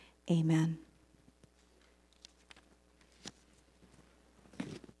Amen.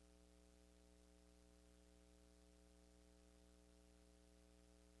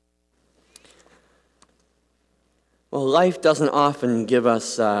 Well, life doesn't often give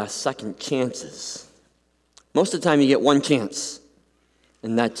us second chances. Most of the time you get one chance,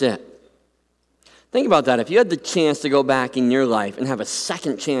 and that's it. Think about that. If you had the chance to go back in your life and have a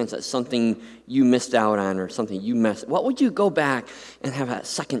second chance at something you missed out on or something you missed, what would you go back and have a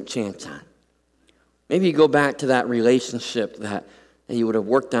second chance on? Maybe you go back to that relationship that you would have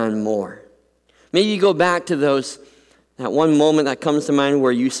worked on more. Maybe you go back to that one moment that comes to mind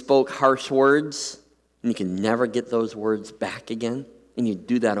where you spoke harsh words and you can never get those words back again, and you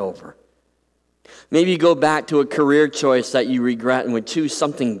do that over. Maybe you go back to a career choice that you regret and would choose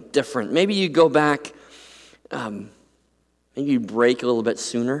something different. Maybe you go back, maybe you brake a little bit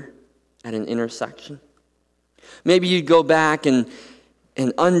sooner at an intersection. Maybe you go back and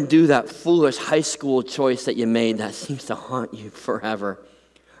undo that foolish high school choice that you made that seems to haunt you forever.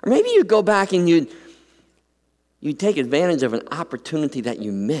 Or maybe you go back and you take advantage of an opportunity that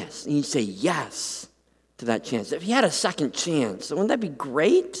you missed, and you say yes to that chance. If you had a second chance, wouldn't that be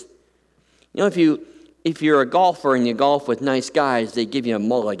great? You know, if you're a golfer and you golf with nice guys, they give you a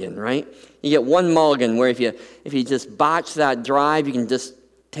mulligan, right? You get one mulligan where if you just botch that drive, you can just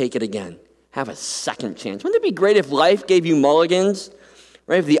take it again. Have a second chance. Wouldn't it be great if life gave you mulligans?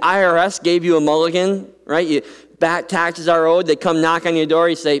 Right? If the IRS gave you a mulligan, right? Back taxes are owed, they come knock on your door,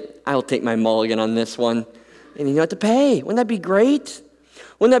 you say, I'll take my mulligan on this one. And you don't have to pay. Wouldn't that be great?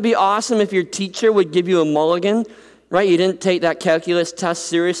 Wouldn't that be awesome if your teacher would give you a mulligan? Right? You didn't take that calculus test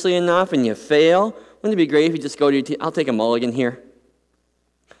seriously enough and you fail. Wouldn't it be great if you just go to your teacher, I'll take a mulligan here.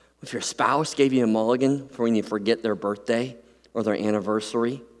 If your spouse gave you a mulligan for when you forget their birthday or their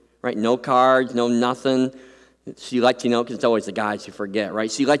anniversary, right? No cards, no nothing. She let you know, because it's always the guys who forget,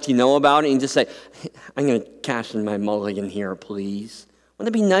 right? She let you know about it and you just say, I'm going to cash in my mulligan here, please.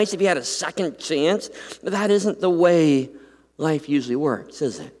 Wouldn't it be nice if you had a second chance? But that isn't the way life usually works,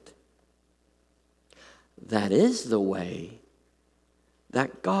 is it? That is the way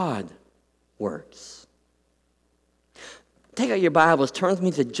that God works. Take out your Bibles, turn with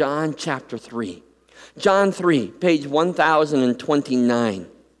me to John chapter 3. John 3, page 1029.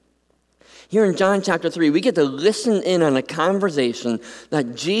 Here in John chapter 3, we get to listen in on a conversation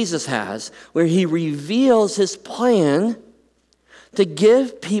that Jesus has where he reveals his plan to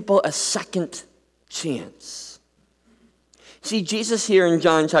give people a second chance. See, Jesus here in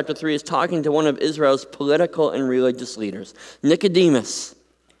John chapter 3 is talking to one of Israel's political and religious leaders, Nicodemus.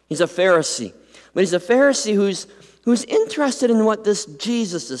 He's a Pharisee, but he's a Pharisee who's interested in what this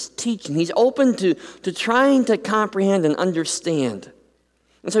Jesus is teaching. He's open to trying to comprehend and understand.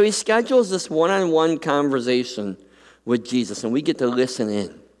 And so he schedules this one-on-one conversation with Jesus, and we get to listen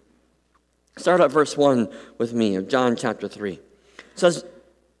in. Start at verse 1 with me of John chapter 3. It says,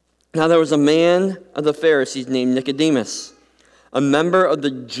 Now there was a man of the Pharisees named Nicodemus, a member of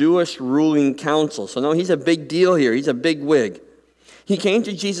the Jewish ruling council. So no, he's a big deal here. He's a big wig. He came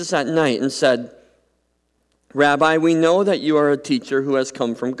to Jesus at night and said, Rabbi, we know that you are a teacher who has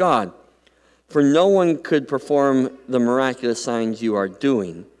come from God. For no one could perform the miraculous signs you are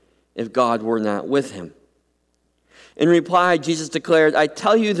doing if God were not with him. In reply, Jesus declared, I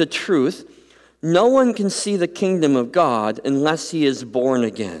tell you the truth, no one can see the kingdom of God unless he is born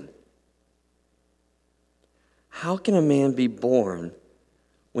again. How can a man be born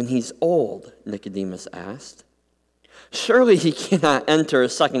when he's old? Nicodemus asked. Surely he cannot enter a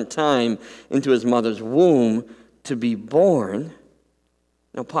second time into his mother's womb to be born.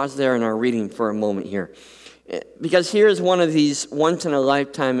 Now pause there in our reading for a moment here. Because here's one of these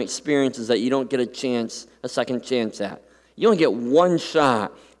once-in-a-lifetime experiences that you don't get a second chance at. You only get one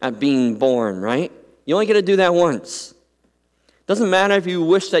shot at being born, right? You only get to do that once. Doesn't matter if you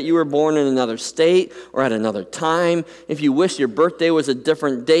wish that you were born in another state or at another time, if you wish your birthday was a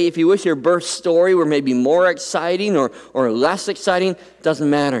different day, if you wish your birth story were maybe more exciting or less exciting, doesn't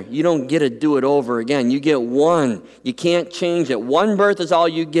matter. You don't get to do it over again. You get one. You can't change it. One birth is all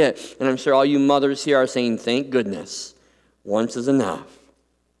you get. And I'm sure all you mothers here are saying, thank goodness. Once is enough.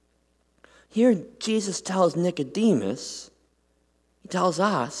 Here Jesus tells Nicodemus, he tells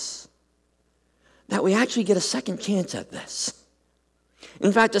us, that we actually get a second chance at this.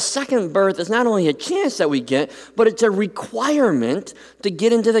 In fact, a second birth is not only a chance that we get, but it's a requirement to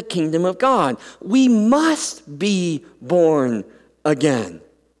get into the kingdom of God. We must be born again.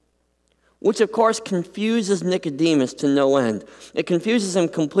 Which, of course, confuses Nicodemus to no end. It confuses him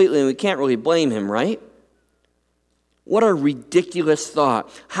completely, and we can't really blame him, right? What a ridiculous thought.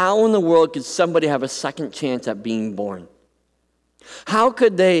 How in the world could somebody have a second chance at being born? How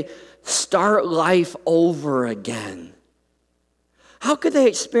could they start life over again? How could they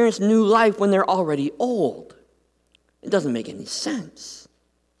experience new life when they're already old? It doesn't make any sense.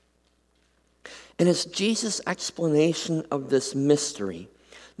 And it's Jesus' explanation of this mystery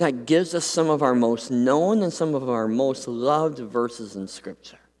that gives us some of our most known and some of our most loved verses in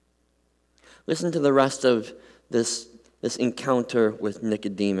Scripture. Listen to the rest of this encounter with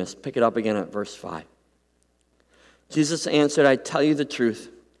Nicodemus. Pick it up again at verse 5. Jesus answered, I tell you the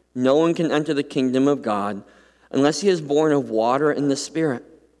truth. No one can enter the kingdom of God unless he is born of water and the Spirit.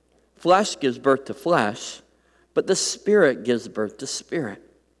 Flesh gives birth to flesh, but the Spirit gives birth to spirit.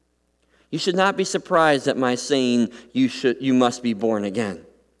 You should not be surprised at my saying you must be born again.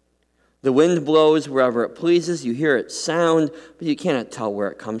 The wind blows wherever it pleases. You hear its sound, but you cannot tell where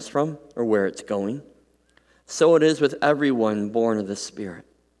it comes from or where it's going. So it is with everyone born of the Spirit.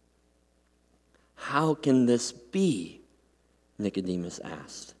 How can this be? Nicodemus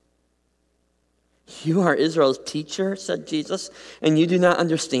asked. You are Israel's teacher, said Jesus, and you do not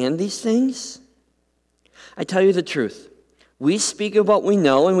understand these things? I tell you the truth. We speak of what we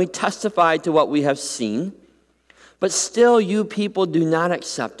know and we testify to what we have seen, but still you people do not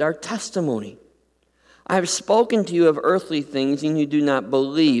accept our testimony. I have spoken to you of earthly things and you do not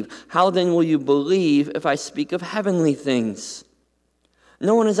believe. How then will you believe if I speak of heavenly things?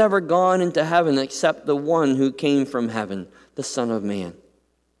 No one has ever gone into heaven except the one who came from heaven, the Son of Man.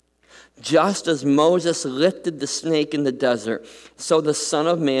 Just as Moses lifted the snake in the desert, so the Son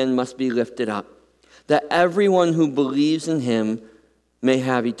of Man must be lifted up, that everyone who believes in him may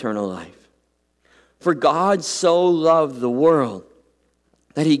have eternal life. For God so loved the world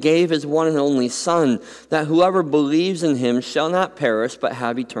that he gave his one and only Son, that whoever believes in him shall not perish but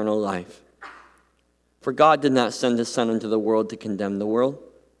have eternal life. For God did not send his Son into the world to condemn the world,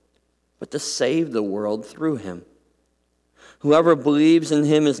 but to save the world through him. Whoever believes in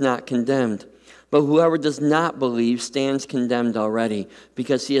him is not condemned, but whoever does not believe stands condemned already,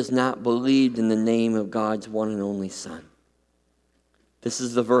 because he has not believed in the name of God's one and only Son. This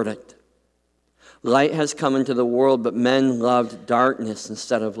is the verdict. Light has come into the world, but men loved darkness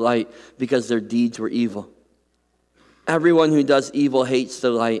instead of light because their deeds were evil. Everyone who does evil hates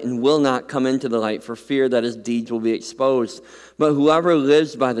the light and will not come into the light for fear that his deeds will be exposed. But whoever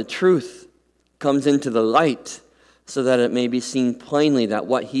lives by the truth comes into the light so that it may be seen plainly that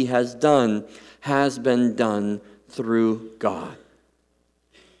what he has done has been done through God.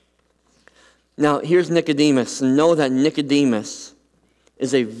 Now, here's Nicodemus. And know that Nicodemus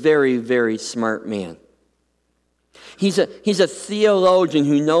is a very, very smart man. He's a theologian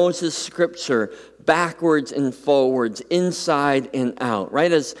who knows his scripture backwards and forwards, inside and out,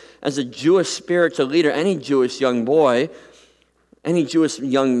 right? As a Jewish spiritual leader, any Jewish young boy, any Jewish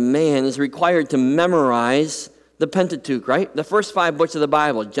young man is required to memorize the Pentateuch, right? The first 5 books of the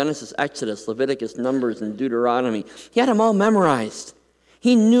Bible, Genesis, Exodus, Leviticus, Numbers, and Deuteronomy. He had them all memorized.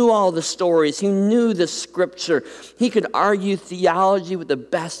 He knew all the stories. He knew the scripture. He could argue theology with the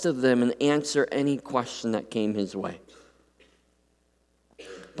best of them and answer any question that came his way.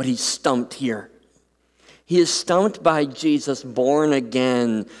 But he's stumped here. He is stumped by Jesus'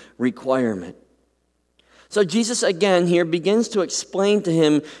 born-again requirement. So Jesus again here begins to explain to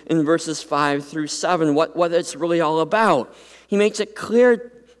him in verses 5 through 7 what it's really all about. He makes it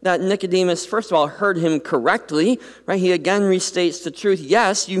clear that Nicodemus, first of all, heard him correctly, right? He again restates the truth.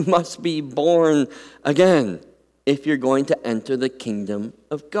 Yes, you must be born again if you're going to enter the kingdom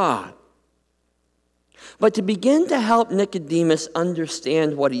of God. But to begin to help Nicodemus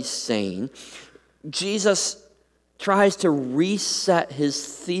understand what he's saying, Jesus tries to reset his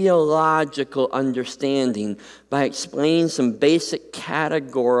theological understanding by explaining some basic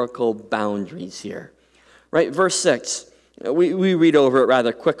categorical boundaries here. Right, verse 6. We read over it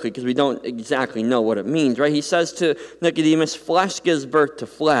rather quickly because we don't exactly know what it means, right? He says to Nicodemus, flesh gives birth to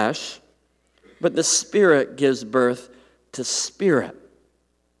flesh, but the Spirit gives birth to spirit.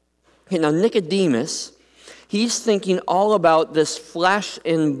 Okay, now Nicodemus, he's thinking all about this flesh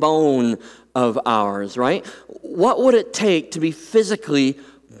and bone of ours, right? What would it take to be physically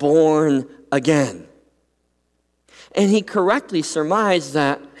born again? And he correctly surmised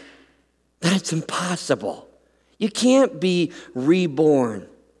that it's impossible. You can't be reborn.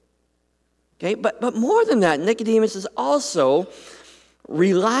 Okay, but more than that, Nicodemus is also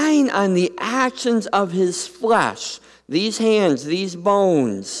relying on the actions of his flesh, these hands, these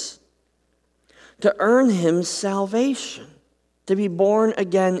bones, to earn him salvation, to be born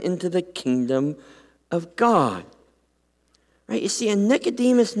again into the kingdom of God. Right? You see, and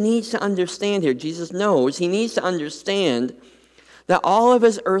Nicodemus needs to understand here, Jesus knows, he needs to understand That all of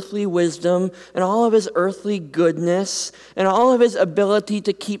his earthly wisdom and all of his earthly goodness and all of his ability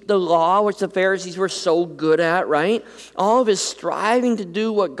to keep the law, which the Pharisees were so good at, right? All of his striving to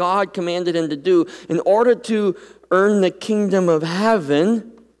do what God commanded him to do in order to earn the kingdom of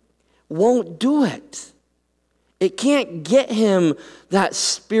heaven won't do it. It can't get him that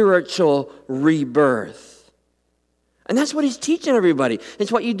spiritual rebirth. And that's what he's teaching everybody.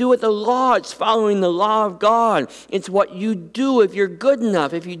 It's what you do with the law. It's following the law of God. It's what you do. If you're good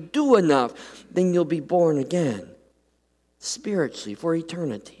enough, if you do enough, then you'll be born again, spiritually, for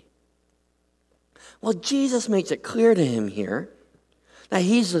eternity. Well, Jesus makes it clear to him here that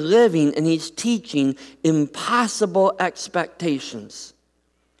he's living and he's teaching impossible expectations.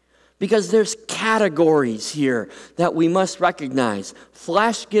 Because there's categories here that we must recognize.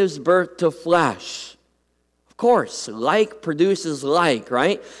 Flesh gives birth to flesh. Of course, like produces like,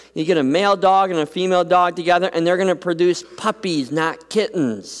 right? You get a male dog and a female dog together, and they're going to produce puppies, not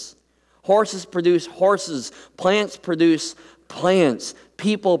kittens. Horses produce horses. Plants produce plants.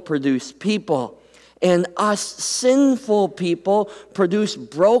 People produce people. And us sinful people produce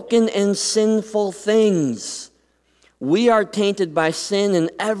broken and sinful things. We are tainted by sin, and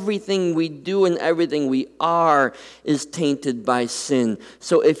everything we do and everything we are is tainted by sin.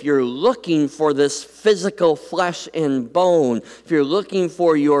 So if you're looking for this physical flesh and bone, if you're looking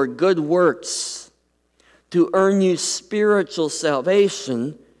for your good works to earn you spiritual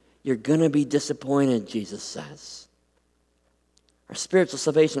salvation, you're going to be disappointed, Jesus says. Our spiritual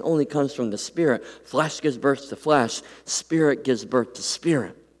salvation only comes from the Spirit. Flesh gives birth to flesh. Spirit gives birth to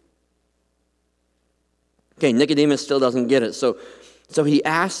spirit. Okay, Nicodemus still doesn't get it. So he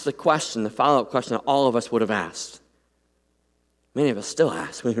asks the question, the follow-up question that all of us would have asked. Many of us still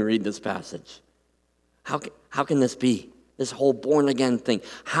ask when we read this passage. How can this be? This whole born-again thing.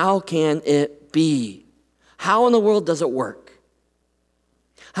 How can it be? How in the world does it work?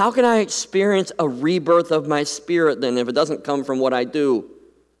 How can I experience a rebirth of my spirit then if it doesn't come from what I do?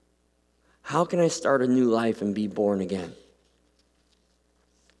 How can I start a new life and be born again?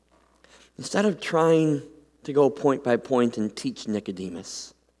 Instead of trying to go point by point and teach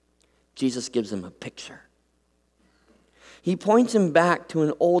Nicodemus, Jesus gives him a picture. He points him back to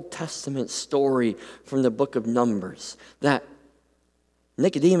an Old Testament story from the book of Numbers that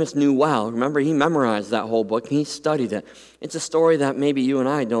Nicodemus knew well. Remember, he memorized that whole book and he studied it. It's a story that maybe you and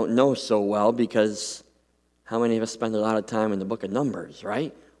I don't know so well because how many of us spend a lot of time in the book of Numbers,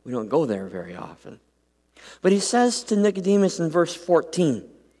 right? We don't go there very often. But he says to Nicodemus in verse 14,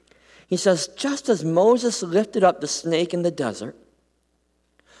 he says, just as Moses lifted up the snake in the desert,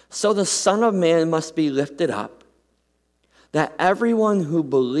 so the Son of Man must be lifted up, that everyone who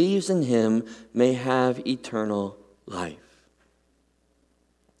believes in him may have eternal life.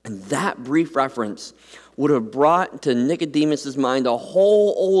 And that brief reference would have brought to Nicodemus' mind a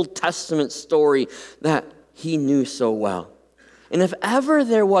whole Old Testament story that he knew so well. And if ever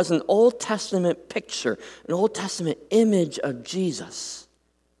there was an Old Testament picture, an Old Testament image of Jesus,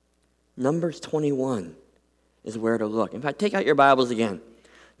 Numbers 21 is where to look. In fact, take out your Bibles again.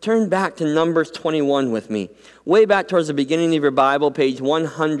 Turn back to Numbers 21 with me. Way back towards the beginning of your Bible, page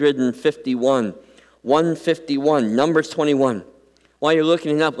 151. 151, Numbers 21. While you're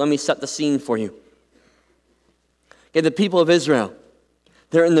looking it up, let me set the scene for you. Okay, the people of Israel,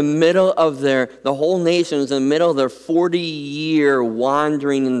 they're in the middle of the whole nation is in the middle of their 40-year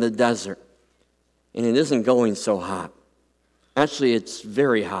wandering in the desert. And it isn't going so hot. Actually, it's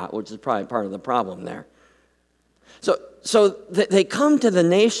very hot, which is probably part of the problem there. So they come to the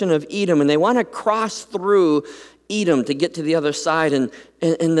nation of Edom, and they want to cross through Edom to get to the other side. And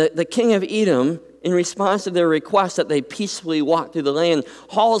the king of Edom, in response to their request that they peacefully walk through the land,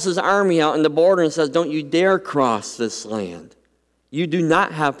 hauls his army out on the border and says, don't you dare cross this land. You do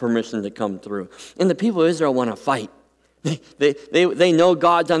not have permission to come through. And the people of Israel want to fight. They know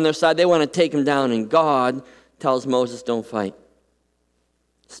God's on their side. They want to take him down. And God tells Moses, don't fight.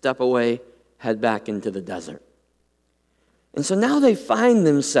 Step away, head back into the desert. And so now they find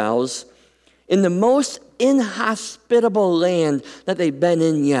themselves in the most inhospitable land that they've been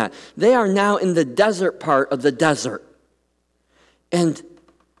in yet. They are now in the desert part of the desert. And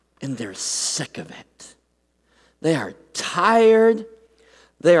they're sick of it. They are tired.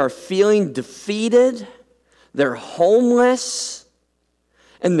 They are feeling defeated. They're homeless.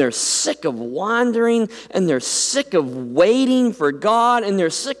 And they're sick of wandering, and they're sick of waiting for God, and they're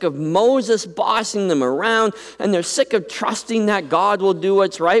sick of Moses bossing them around, and they're sick of trusting that God will do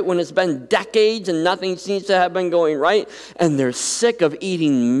what's right when it's been decades and nothing seems to have been going right, and they're sick of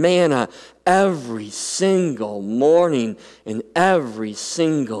eating manna every single morning and every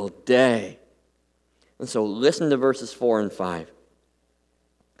single day. And so listen to verses 4 and 5.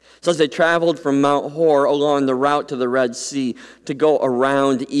 So as they traveled from Mount Hor along the route to the Red Sea to go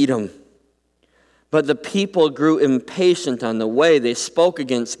around Edom. But the people grew impatient on the way. They spoke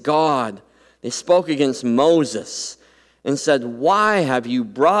against God. They spoke against Moses and said, "Why have you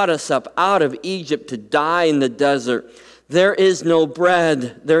brought us up out of Egypt to die in the desert? There is no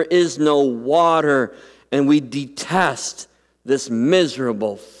bread, there is no water, and we detest this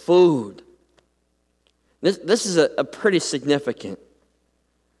miserable food." This is a pretty significant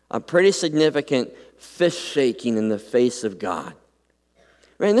fish shaking in the face of God.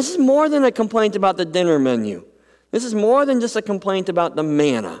 Right? And this is more than a complaint about the dinner menu. This is more than just a complaint about the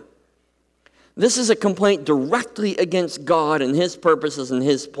manna. This is a complaint directly against God and His purposes and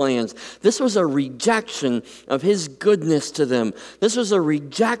His plans. This was a rejection of His goodness to them. This was a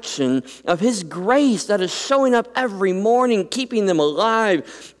rejection of His grace that is showing up every morning, keeping them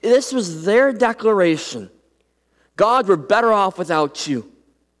alive. This was their declaration. God, we're better off without you.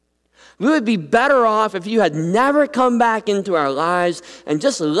 We would be better off if you had never come back into our lives and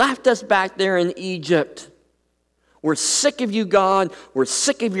just left us back there in Egypt. We're sick of you, God. We're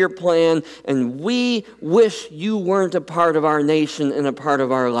sick of your plan, and we wish you weren't a part of our nation and a part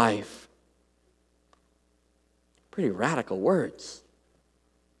of our life. Pretty radical words.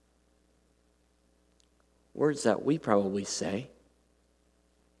 Words that we probably say.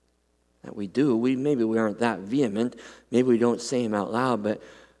 That we do. Maybe we aren't that vehement. Maybe we don't say them out loud, but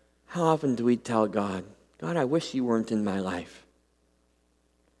how often do we tell God, "God, I wish you weren't in my life"?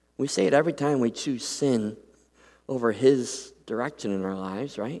 We say it every time we choose sin over His direction in our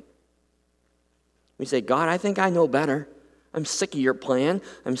lives, right? We say, "God, I think I know better. I'm sick of your plan.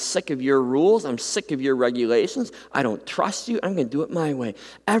 I'm sick of your rules. I'm sick of your regulations. I don't trust you. I'm going to do it my way."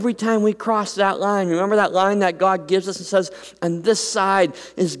 Every time we cross that line, remember that line that God gives us and says, "On this side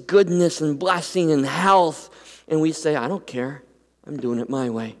is goodness and blessing and health." And we say, "I don't care. I'm doing it my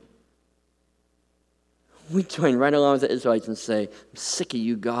way." We join right along with the Israelites and say, "I'm sick of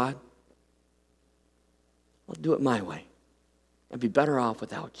you, God. I'll do it my way. I'd be better off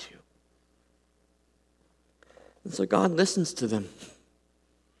without you." And so God listens to them.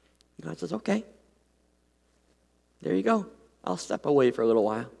 God says, "Okay, there you go. I'll step away for a little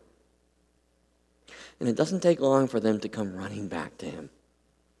while." And it doesn't take long for them to come running back to Him.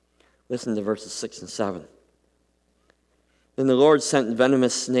 Listen to verses 6 and 7. "Then the Lord sent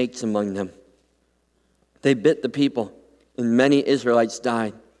venomous snakes among them. They bit the people, and many Israelites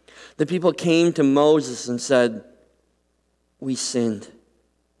died. The people came to Moses and said, 'We sinned.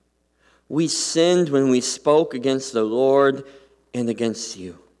 We sinned when we spoke against the Lord and against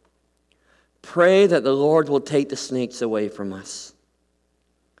you. Pray that the Lord will take the snakes away from us.'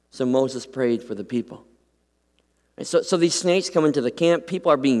 So Moses prayed for the people. So these snakes come into the camp.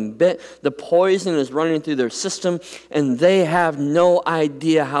 People are being bit. The poison is running through their system, and they have no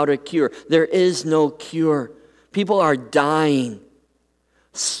idea how to cure. There is no cure. People are dying.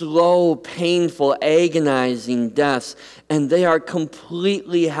 Slow, painful, agonizing deaths, and they are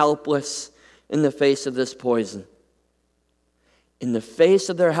completely helpless in the face of this poison. In the face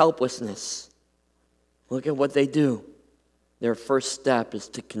of their helplessness, look at what they do. Their first step is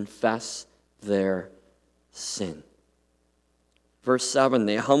to confess their sin. Verse 7,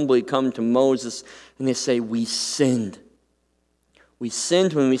 they humbly come to Moses and they say, "We sinned. We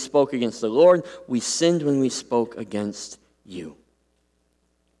sinned when we spoke against the Lord. We sinned when we spoke against you."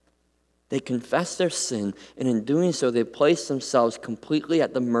 They confess their sin, and in doing so, they place themselves completely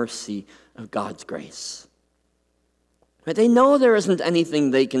at the mercy of God's grace. Right? They know there isn't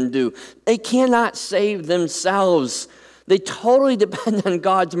anything they can do. They cannot save themselves. They totally depend on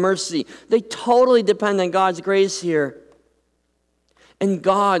God's mercy. They totally depend on God's grace here. And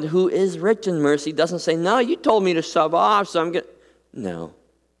God, who is rich in mercy, doesn't say, "No, you told me to shove off, so I'm going to..." No.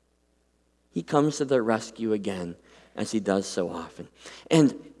 He comes to their rescue again, as He does so often.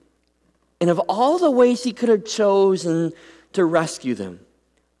 And of all the ways He could have chosen to rescue them,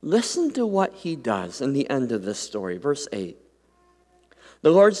 listen to what He does in the end of this story. Verse 8.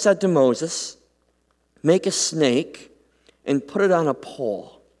 "The Lord said to Moses, 'Make a snake and put it on a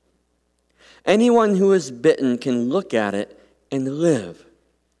pole. Anyone who is bitten can look at it and live.'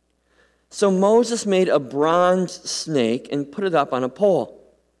 So Moses made a bronze snake and put it up on a pole.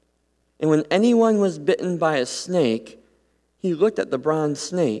 And when anyone was bitten by a snake, he looked at the bronze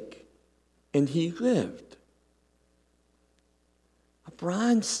snake and he lived." A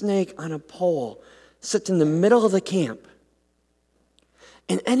bronze snake on a pole sits in the middle of the camp.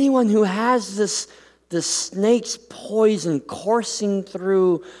 And anyone who has this snake's poison coursing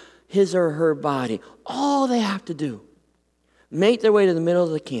through his or her body, all they have to do, make their way to the middle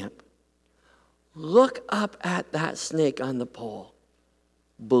of the camp, look up at that snake on the pole,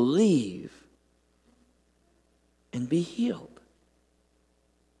 believe, and be healed.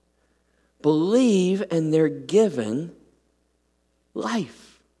 Believe, and they're given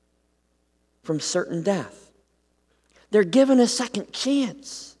life from certain death. They're given a second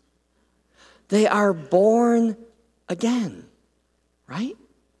chance. They are born again, right?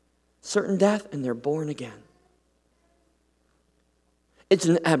 Certain death, and they're born again. It's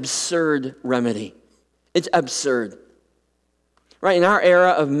an absurd remedy. It's absurd. Right, in our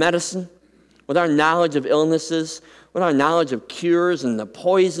era of medicine, with our knowledge of illnesses, with our knowledge of cures and the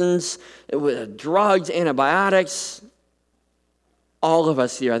poisons, with drugs, antibiotics, all of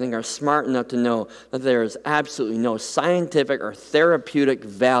us here, I think, are smart enough to know that there is absolutely no scientific or therapeutic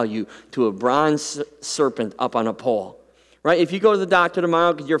value to a bronze serpent up on a pole. Right? If you go to the doctor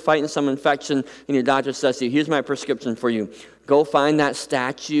tomorrow because you're fighting some infection and your doctor says to you, here's my prescription for you. Go find that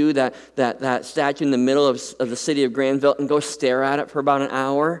statue, that statue in the middle of the city of Granville, and go stare at it for about an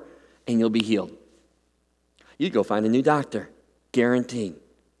hour, and you'll be healed. You'd go find a new doctor, guaranteed.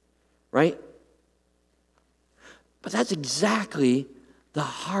 Right? But that's exactly the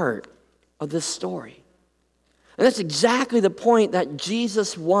heart of this story. And that's exactly the point that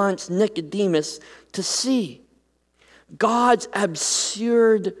Jesus wants Nicodemus to see. God's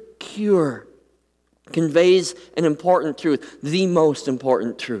absurd cure conveys an important truth, the most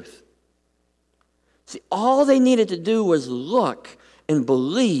important truth. See, all they needed to do was look and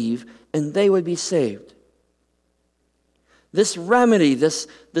believe, and they would be saved. This remedy, this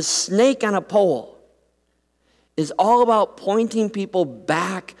snake on a pole, is all about pointing people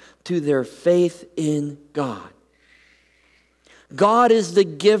back to their faith in God. God is the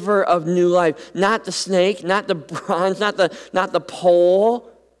giver of new life, not the snake, not the bronze, not the pole.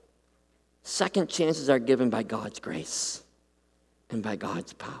 Second chances are given by God's grace and by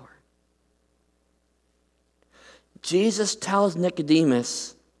God's power. Jesus tells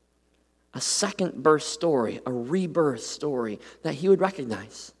Nicodemus a second birth story, a rebirth story that he would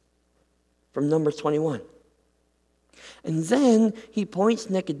recognize from Numbers 21. And then he points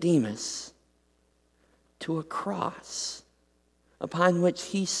Nicodemus to a cross upon which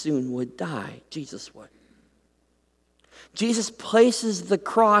he soon would die. Jesus would. Jesus places the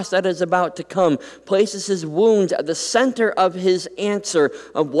cross that is about to come, places his wounds at the center of his answer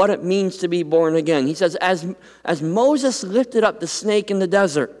of what it means to be born again. He says, as Moses lifted up the snake in the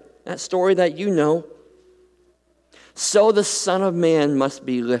desert, that story that you know, so the Son of Man must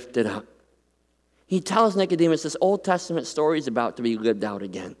be lifted up. He tells Nicodemus this Old Testament story is about to be lived out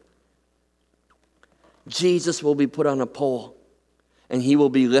again. Jesus will be put on a pole, and he will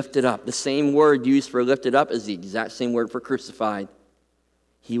be lifted up. The same word used for lifted up is the exact same word for crucified.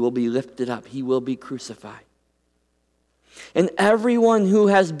 He will be lifted up. He will be crucified. And everyone who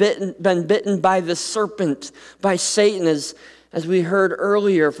has been bitten by the serpent, by Satan, as we heard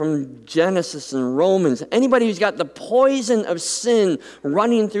earlier from Genesis and Romans, anybody who's got the poison of sin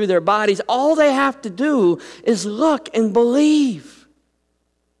running through their bodies, all they have to do is look and believe.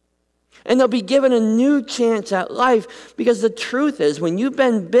 And they'll be given a new chance at life, because the truth is, when you've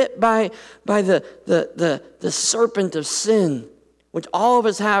been bit by the serpent of sin, which all of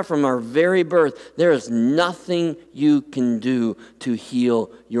us have from our very birth, there is nothing you can do to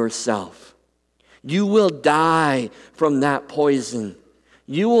heal yourself. You will die from that poison.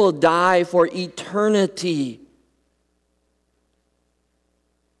 You will die for eternity.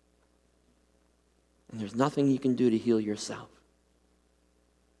 And there's nothing you can do to heal yourself.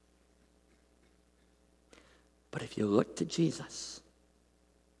 But if you look to Jesus,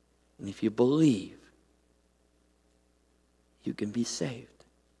 and if you believe, you can be saved.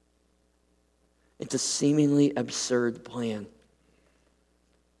 It's a seemingly absurd plan,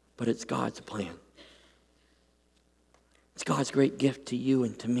 but it's God's plan. It's God's great gift to you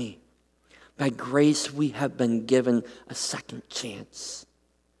and to me. By grace, we have been given a second chance,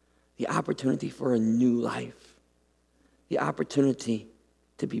 the opportunity for a new life, the opportunity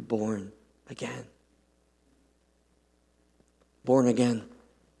to be born again. Born again.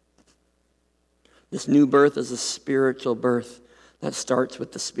 This new birth is a spiritual birth that starts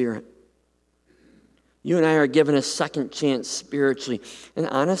with the Spirit. You and I are given a second chance spiritually. And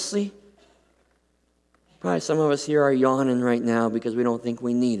honestly, probably some of us here are yawning right now because we don't think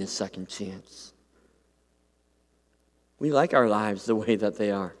we need a second chance. We like our lives the way that they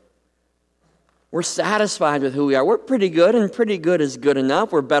are. We're satisfied with who we are. We're pretty good, and pretty good is good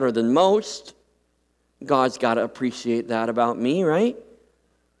enough. We're better than most. God's got to appreciate that about me, right?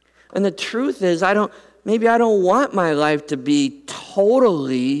 And the truth is, maybe I don't want my life to be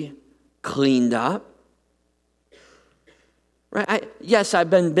totally cleaned up. Right? Yes, I've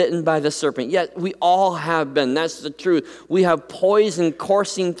been bitten by the serpent. Yes, we all have been. That's the truth. We have poison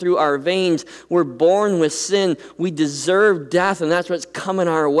coursing through our veins. We're born with sin. We deserve death, and that's what's coming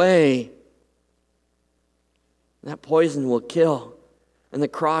our way. That poison will kill. And the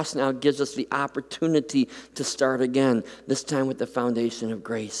cross now gives us the opportunity to start again, this time with the foundation of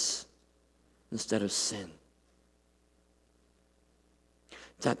grace instead of sin.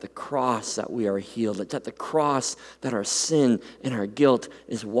 It's at the cross that we are healed. It's at the cross that our sin and our guilt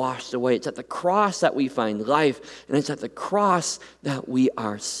is washed away. It's at the cross that we find life, and it's at the cross that we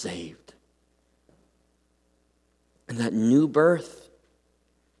are saved. And that new birth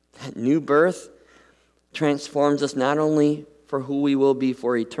transforms us not only for who we will be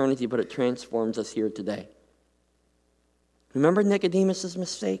for eternity, but it transforms us here today. Remember Nicodemus'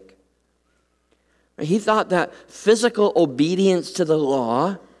 mistake? He thought that physical obedience to the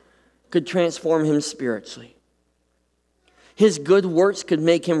law could transform him spiritually. His good works could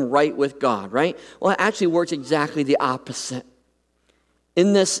make him right with God, right? Well, it actually works exactly the opposite.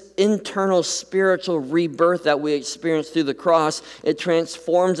 In this internal spiritual rebirth that we experience through the cross, it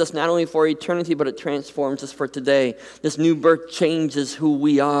transforms us not only for eternity, but it transforms us for today. This new birth changes who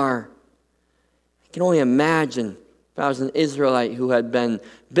we are. I can only imagine if I was an Israelite who had been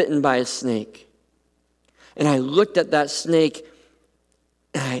bitten by a snake. And I looked at that snake,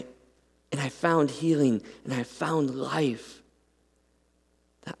 and I found healing, and I found life,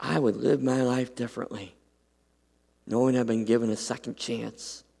 that I would live my life differently, knowing I've been given a second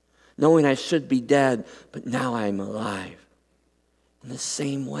chance, knowing I should be dead, but now I'm alive. In the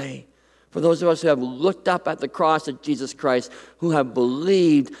same way, for those of us who have looked up at the cross of Jesus Christ, who have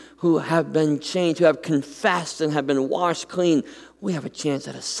believed, who have been changed, who have confessed and have been washed clean, we have a chance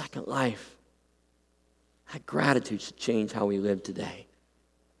at a second life. That gratitude should change how we live today.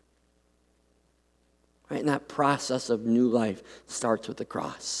 Right? And that process of new life starts with the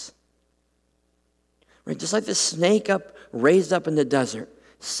cross. Right? Just like the snake raised up in the desert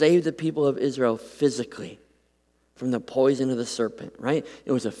saved the people of Israel physically from the poison of the serpent, right?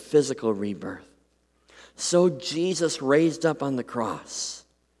 It was a physical rebirth. So Jesus raised up on the cross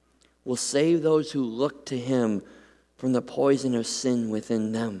will save those who look to him from the poison of sin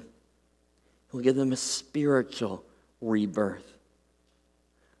within them. He'll give them a spiritual rebirth.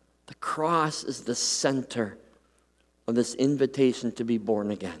 The cross is the center of this invitation to be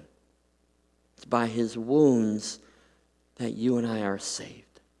born again. It's by his wounds that you and I are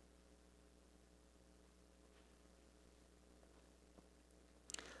saved.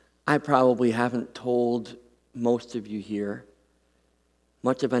 I probably haven't told most of you here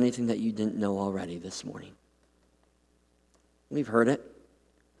much of anything that you didn't know already this morning. We've heard it.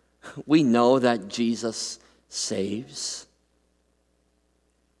 We know that Jesus saves.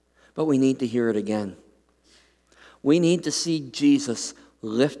 But we need to hear it again. We need to see Jesus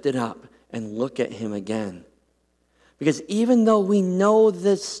lifted up and look at him again. Because even though we know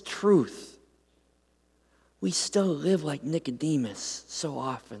this truth, we still live like Nicodemus so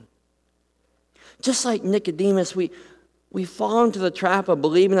often. Just like Nicodemus, we fall into the trap of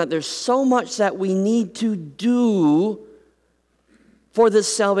believing that there's so much that we need to do for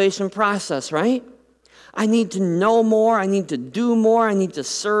this salvation process, right? I need to know more. I need to do more. I need to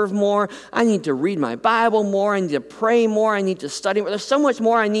serve more. I need to read my Bible more. I need to pray more. I need to study more. There's so much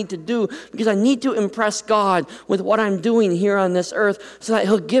more I need to do because I need to impress God with what I'm doing here on this earth so that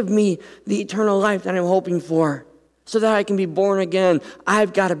he'll give me the eternal life that I'm hoping for, so that I can be born again.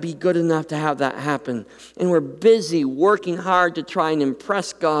 I've got to be good enough to have that happen. And we're busy working hard to try and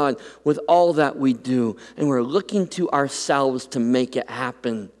impress God with all that we do. And we're looking to ourselves to make it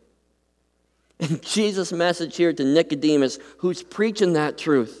happen. And Jesus' message here to Nicodemus, who's preaching that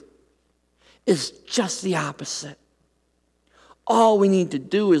truth, is just the opposite. All we need to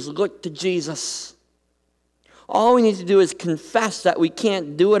do is look to Jesus. All we need to do is confess that we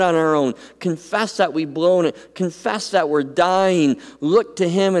can't do it on our own. Confess that we've blown it. Confess that we're dying. Look to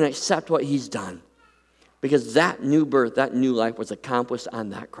him and accept what he's done. Because that new birth, that new life was accomplished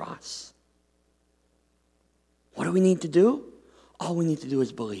on that cross. What do we need to do? All we need to do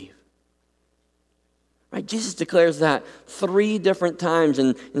is believe. Right? Jesus declares that 3 different times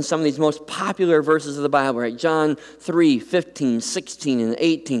in some of these most popular verses of the Bible. Right? John 3, 15, 16, and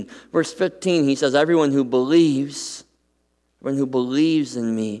 18. Verse 15, he says, everyone who believes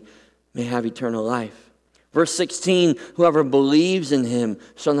in me may have eternal life. Verse 16, whoever believes in him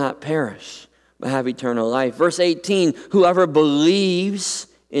shall not perish, but have eternal life. Verse 18, whoever believes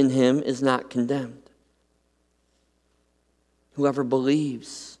in him is not condemned. Whoever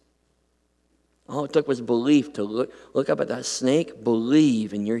believes. All it took was belief to look up at that snake,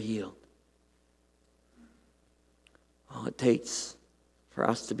 believe, and you're healed. All it takes for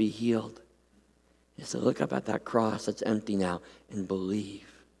us to be healed is to look up at that cross that's empty now and believe.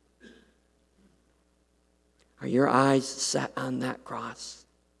 Are your eyes set on that cross?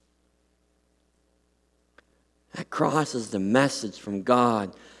 That cross is the message from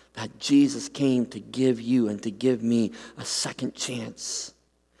God that Jesus came to give you and to give me a second chance.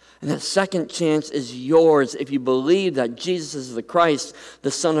 And that second chance is yours if you believe that Jesus is the Christ, the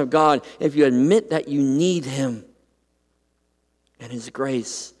Son of God, if you admit that you need him and his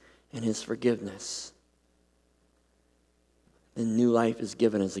grace and his forgiveness. Then new life is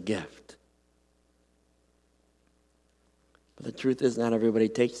given as a gift. But the truth is, not everybody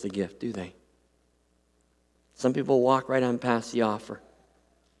takes the gift, do they? Some people walk right on past the offer.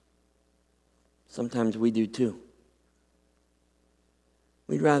 Sometimes we do too.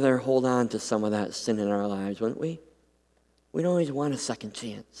 We'd rather hold on to some of that sin in our lives, wouldn't we? We don't always want a second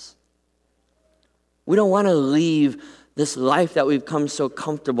chance. We don't want to leave this life that we've come so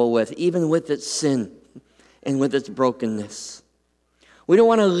comfortable with, even with its sin and with its brokenness. We don't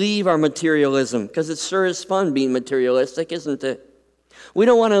want to leave our materialism, because it sure is fun being materialistic, isn't it? We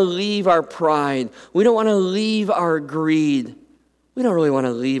don't want to leave our pride. We don't want to leave our greed. We don't really want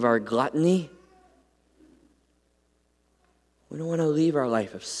to leave our gluttony. We don't want to leave our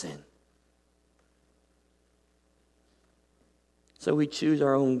life of sin. So we choose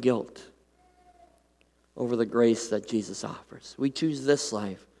our own guilt over the grace that Jesus offers. We choose this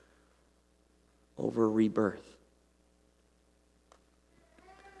life over rebirth.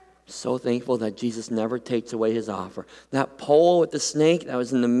 So thankful that Jesus never takes away his offer. That pole with the snake that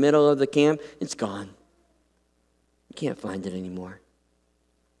was in the middle of the camp, it's gone. You can't find it anymore.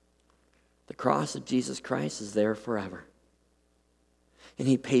 The cross of Jesus Christ is there forever. And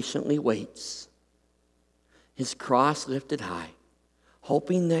he patiently waits, his cross lifted high,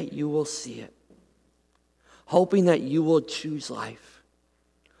 hoping that you will see it, hoping that you will choose life,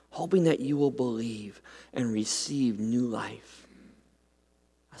 hoping that you will believe and receive new life,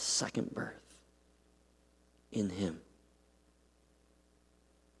 a second birth in him.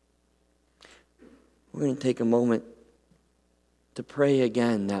 We're going to take a moment to pray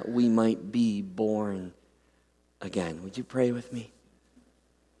again that we might be born again. Would you pray with me?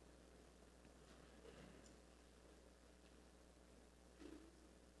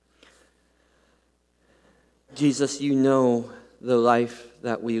 Jesus, you know the life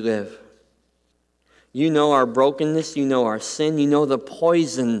that we live. You know our brokenness. You know our sin. You know the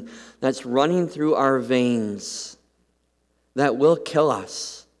poison that's running through our veins that will kill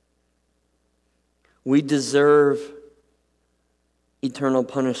us. We deserve eternal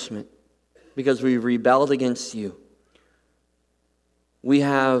punishment because we rebelled against you. We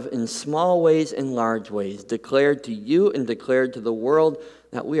have, in small ways and large ways, declared to you and declared to the world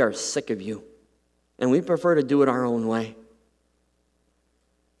that we are sick of you. And we prefer to do it our own way.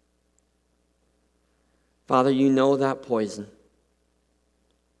 Father, you know that poison.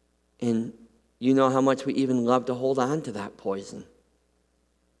 And you know how much we even love to hold on to that poison.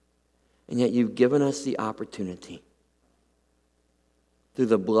 And yet you've given us the opportunity through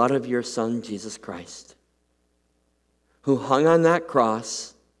the blood of your Son, Jesus Christ, who hung on that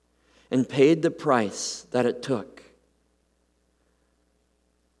cross and paid the price that it took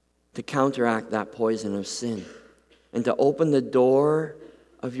to counteract that poison of sin and to open the door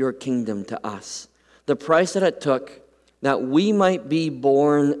of your kingdom to us. The price that it took that we might be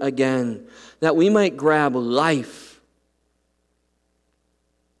born again, that we might grab life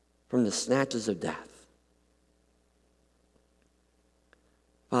from the snatches of death.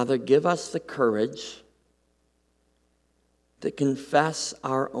 Father, give us the courage to confess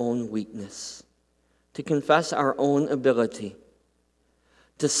our own weakness, to confess our own ability,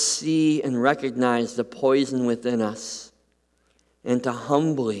 to see and recognize the poison within us, and to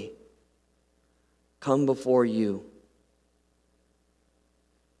humbly come before you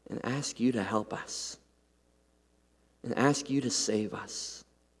and ask you to help us, and ask you to save us,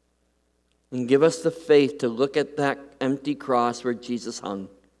 and give us the faith to look at that empty cross where Jesus hung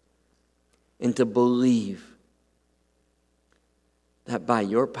and to believe that by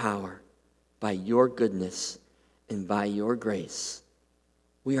your power, by your goodness, and by your grace,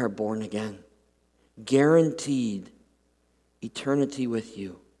 we are born again, guaranteed eternity with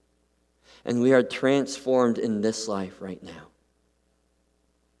you. And we are transformed in this life right now.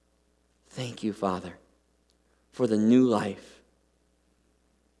 Thank you, Father, for the new life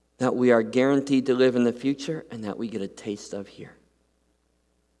that we are guaranteed to live in the future and that we get a taste of here.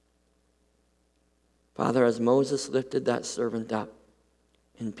 Father, as Moses lifted that servant up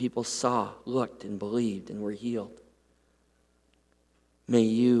and people saw, looked, and believed and were healed, may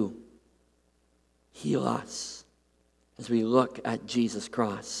you heal us as we look at Jesus'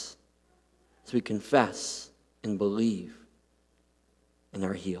 cross, as we confess and believe and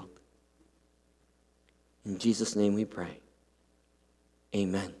are healed. In Jesus' name we pray.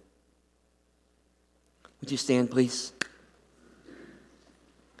 Amen. Would you stand, please?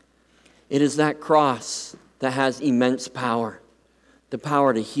 It is that cross that has immense power. The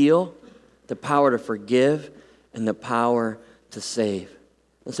power to heal, the power to forgive, and the power to save.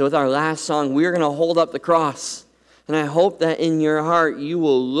 And so with our last song, we're going to hold up the cross. And I hope that in your heart you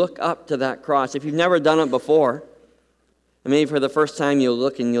will look up to that cross. If you've never done it before, and maybe for the first time you'll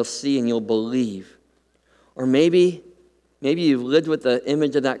look and you'll see and you'll believe. Or maybe you've lived with the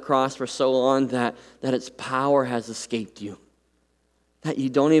image of that cross for so long that its power has escaped you. That you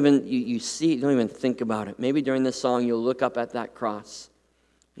don't even, you see it, you don't even think about it. Maybe during this song you'll look up at that cross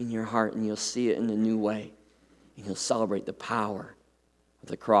in your heart and you'll see it in a new way. And you'll celebrate the power of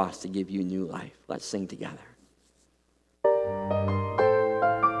the cross to give you new life. Let's sing together.